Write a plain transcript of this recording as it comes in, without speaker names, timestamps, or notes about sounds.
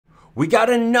We got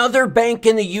another bank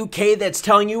in the UK that's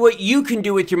telling you what you can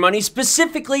do with your money.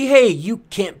 Specifically, hey, you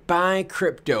can't buy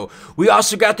crypto. We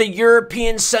also got the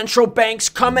European central banks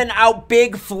coming out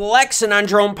big, flexing on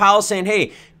Jerome Powell, saying,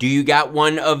 hey, do you got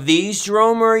one of these,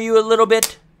 Jerome, or are you a little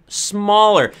bit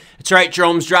smaller? That's right,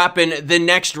 Jerome's dropping the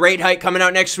next rate hike coming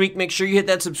out next week. Make sure you hit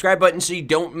that subscribe button so you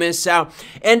don't miss out.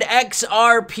 And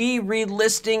XRP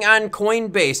relisting on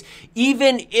Coinbase.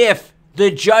 Even if the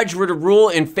judge were to rule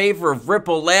in favor of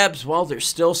Ripple Labs, well, there's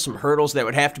still some hurdles that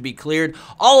would have to be cleared.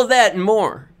 All of that and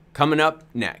more coming up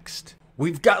next.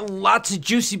 We've got lots of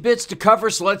juicy bits to cover,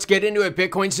 so let's get into it.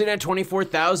 Bitcoin sitting at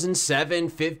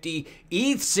 24,750.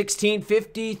 ETH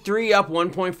 1653, up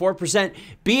 1.4%.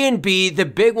 BNB, the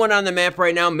big one on the map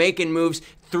right now, making moves.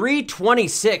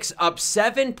 326, up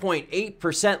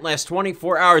 7.8% last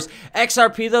 24 hours.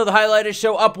 XRP, though, the highlighted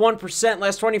show, up 1%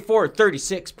 last 24,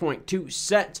 36.2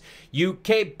 cents.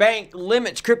 UK bank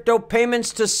limits crypto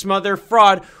payments to smother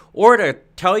fraud or to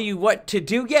tell you what to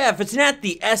do. Yeah, if it's not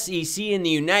the SEC in the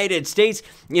United States,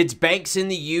 it's banks in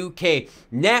the UK.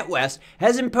 NatWest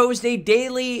has imposed a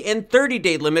daily and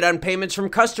 30-day limit on payments from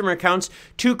customer accounts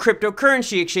to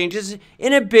cryptocurrency exchanges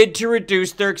in a bid to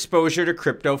reduce their exposure to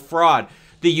crypto fraud.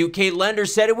 The UK lender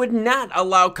said it would not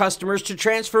allow customers to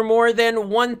transfer more than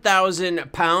 £1,000,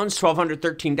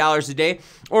 $1,213 a day,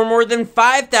 or more than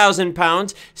 £5,000,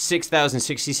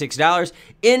 $6,066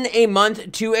 in a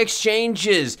month to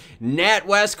exchanges.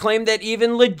 NatWest claimed that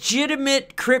even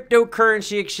legitimate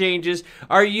cryptocurrency exchanges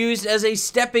are used as a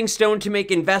stepping stone to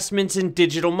make investments in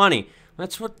digital money.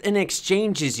 That's what an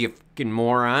exchange is, you fucking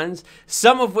morons.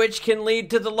 Some of which can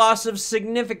lead to the loss of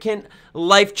significant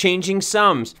life-changing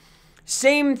sums.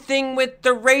 Same thing with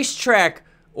the racetrack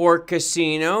or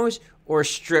casinos or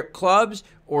strip clubs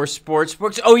or sports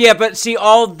books. Oh yeah, but see,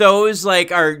 all those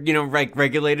like are, you know, like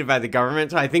regulated by the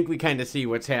government. So I think we kind of see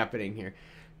what's happening here.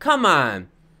 Come on.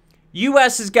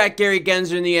 US has got Gary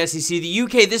Gensler in the SEC. The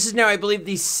UK, this is now, I believe,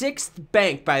 the 6th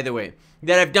bank, by the way,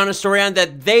 that I've done a story on,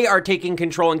 that they are taking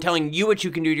control and telling you what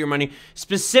you can do to your money,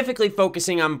 specifically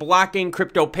focusing on blocking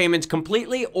crypto payments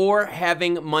completely or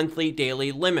having monthly,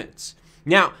 daily limits.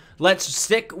 Now, let's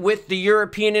stick with the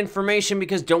European information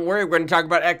because don't worry, we're going to talk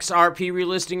about XRP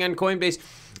relisting on Coinbase.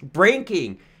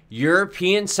 Breaking: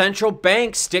 European central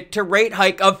banks stick to rate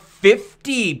hike of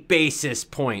 50 basis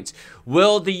points.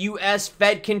 Will the U.S.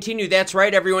 Fed continue? That's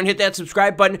right, everyone, hit that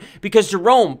subscribe button because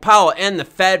Jerome Powell and the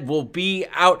Fed will be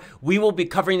out. We will be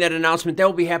covering that announcement. That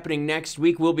will be happening next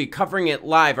week. We'll be covering it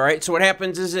live, all right? So what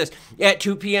happens is this. At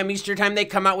 2 p.m. Eastern time, they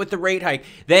come out with the rate hike.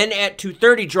 Then at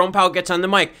 2:30, Jerome Powell gets on the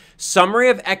mic. Summary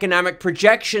of economic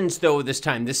projections, though, this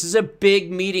time. This is a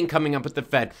big meeting coming up with the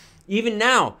Fed. Even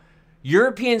now,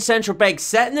 European central banks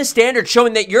setting the standard,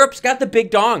 showing that Europe's got the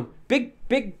big dong. Big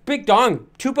dong.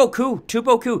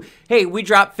 Tupo. Hey, we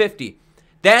dropped 50.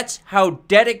 That's how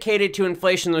dedicated to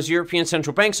inflation those European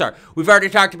central banks are. We've already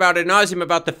talked about ad nauseum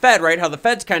about the Fed, right? How the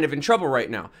Fed's kind of in trouble right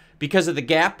now because of the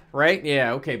gap, right?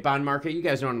 Yeah, okay, bond market, you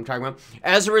guys know what I'm talking about.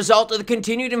 As a result of the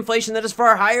continued inflation that is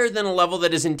far higher than a level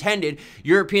that is intended,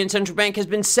 European Central Bank has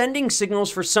been sending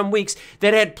signals for some weeks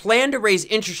that it had planned to raise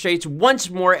interest rates once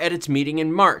more at its meeting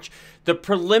in March. The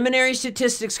preliminary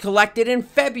statistics collected in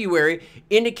February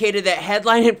indicated that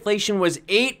headline inflation was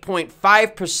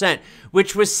 8.5%,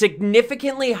 which was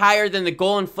significantly higher than the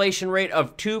goal inflation rate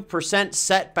of 2%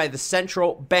 set by the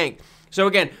central bank. So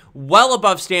again, well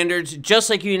above standards, just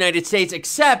like the United States,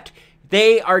 except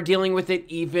they are dealing with it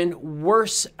even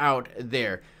worse out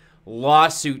there.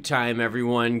 Lawsuit time,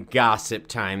 everyone. Gossip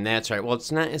time. That's right. Well,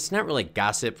 it's not really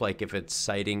gossip like if it's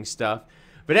citing stuff.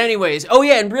 But anyways, oh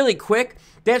yeah, and really quick,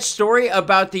 that story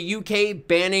about the UK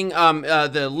banning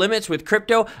the limits with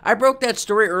crypto, I broke that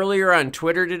story earlier on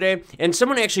Twitter today, and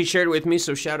someone actually shared it with me,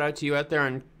 so shout out to you out there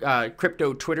on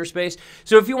crypto Twitter space.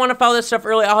 So if you want to follow that stuff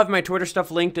early, I'll have my Twitter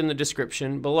stuff linked in the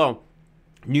description below.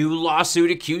 New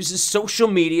lawsuit accuses social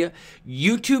media,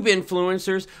 YouTube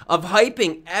influencers of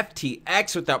hyping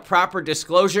FTX without proper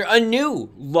disclosure. A new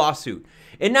lawsuit.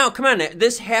 And now, come on,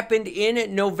 this happened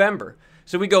in November.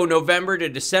 So we go November to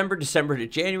December, December to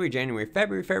January, January,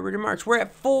 February, February to March. We're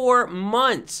at 4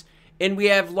 months, and we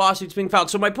have lawsuits being filed.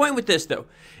 So my point with this, though,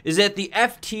 is that the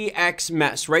FTX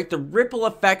mess, right, the ripple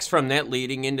effects from that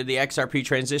leading into the XRP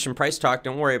transition price talk,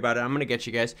 don't worry about it. I'm going to get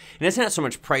you guys. And it's not so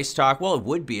much price talk. Well, it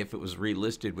would be if it was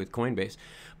relisted with Coinbase.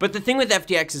 But the thing with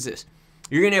FTX is this.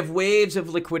 You're going to have waves of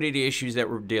liquidity issues that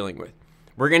we're dealing with.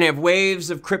 We're going to have waves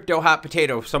of crypto hot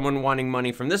potato, someone wanting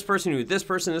money from this person, who this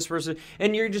person,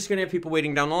 and you're just going to have people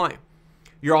waiting down the line.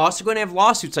 You're also going to have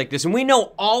lawsuits like this, and we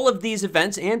know all of these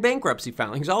events and bankruptcy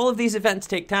filings, all of these events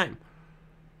take time.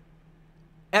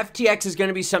 FTX is going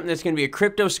to be something that's going to be a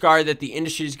crypto scar that the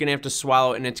industry is going to have to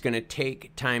swallow, and it's going to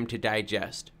take time to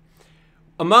digest.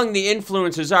 Among the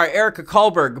influencers are Erica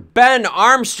Kullberg, Ben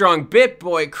Armstrong,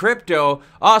 BitBoy Crypto,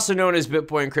 also known as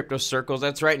BitBoy in crypto circles.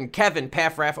 That's right, and Kevin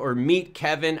Paffrath, or Meet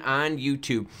Kevin on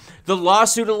YouTube. The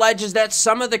lawsuit alleges that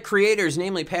some of the creators,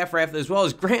 namely Paffrath as well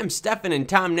as Graham Stephan and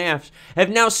Tom Nash,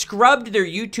 have now scrubbed their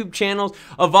YouTube channels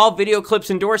of all video clips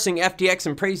endorsing FTX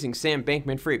and praising Sam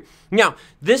Bankman-Fried. Now,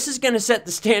 this is going to set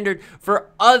the standard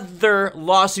for other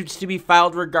lawsuits to be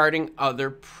filed regarding other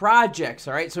projects,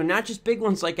 all right? So not just big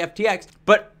ones like FTX,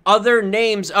 but other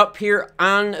names up here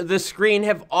on the screen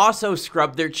have also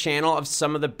scrubbed their channel of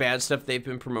some of the bad stuff they've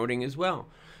been promoting as well.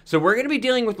 So we're going to be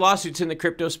dealing with lawsuits in the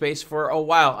crypto space for a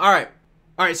while. All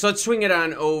right, so let's swing it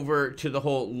on over to the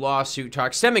whole lawsuit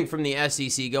talk stemming from the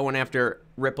SEC going after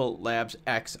Ripple Labs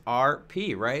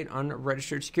XRP, right?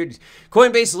 Unregistered securities.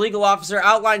 Coinbase legal officer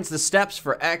outlines the steps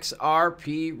for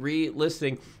XRP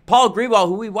relisting. Paul Grewal,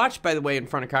 who we watched, by the way, in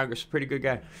front of Congress, pretty good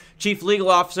guy. Chief legal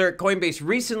officer at Coinbase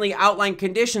recently outlined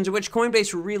conditions in which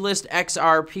Coinbase will relist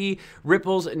XRP,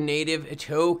 Ripple's native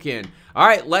token. All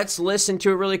right, let's listen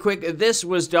to it really quick. This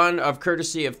was done of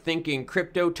courtesy of Thinking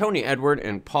Crypto, Tony Edward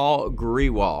and Paul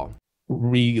Grewal.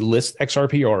 Relist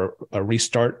XRP or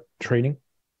restart trading?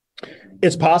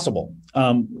 It's possible.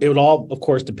 It would all, of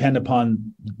course, depend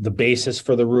upon the basis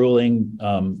for the ruling,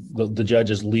 the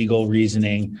judge's legal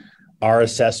reasoning, our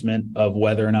assessment of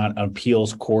whether or not an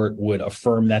appeals court would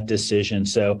affirm that decision.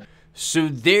 So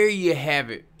there you have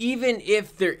it. Even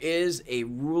if there is a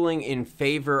ruling in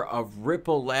favor of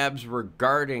Ripple Labs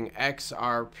regarding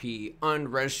XRP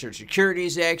unregistered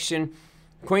securities action,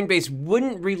 Coinbase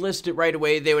wouldn't relist it right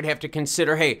away. They would have to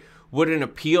consider, hey, would an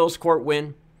appeals court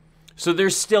win? So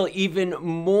there's still even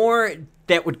more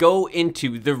that would go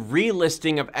into the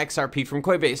relisting of XRP from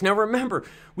Coinbase. Now remember,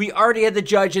 we already had the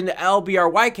judge in the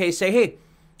LBRY case say, hey,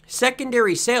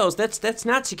 secondary sales, that's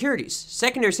not securities.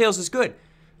 Secondary sales is good.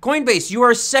 Coinbase, you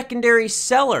are a secondary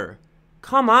seller.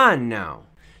 Come on now.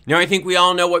 Now, I think we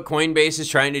all know what Coinbase is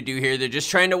trying to do here. They're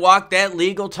just trying to walk that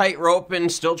legal tightrope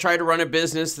and still try to run a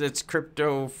business that's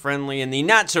crypto-friendly in the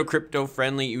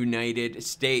not-so-crypto-friendly United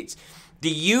States.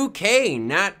 The UK,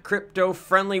 not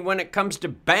crypto-friendly when it comes to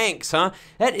banks, huh?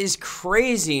 That is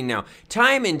crazy now.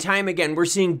 Time and time again, we're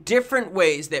seeing different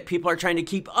ways that people are trying to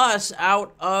keep us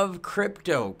out of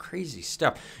crypto. Crazy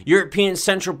stuff. European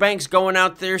central banks going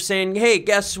out there saying, hey,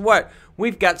 guess what?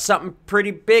 We've got something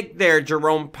pretty big there,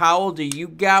 Jerome Powell. Do you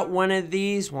got one of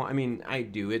these? Well, I mean, I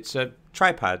do. It's a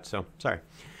tripod, so sorry.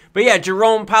 But yeah,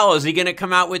 Jerome Powell, is he going to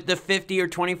come out with the 50 or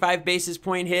 25 basis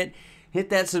point hit? Hit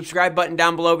that subscribe button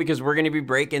down below because we're going to be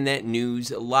breaking that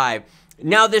news live.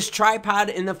 Now, this tripod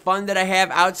and the fun that I have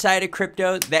outside of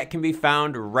crypto, that can be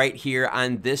found right here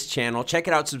on this channel. Check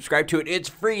it out. Subscribe to it. It's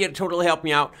free. It totally helped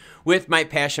me out with my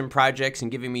passion projects and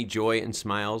giving me joy and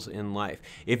smiles in life.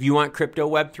 If you want crypto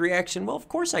Web3 action, well, of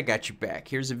course I got you back.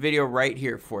 Here's a video right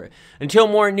here for it. Until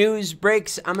more news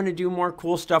breaks, I'm going to do more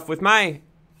cool stuff with my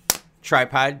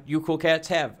tripod. You cool cats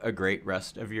have a great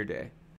rest of your day.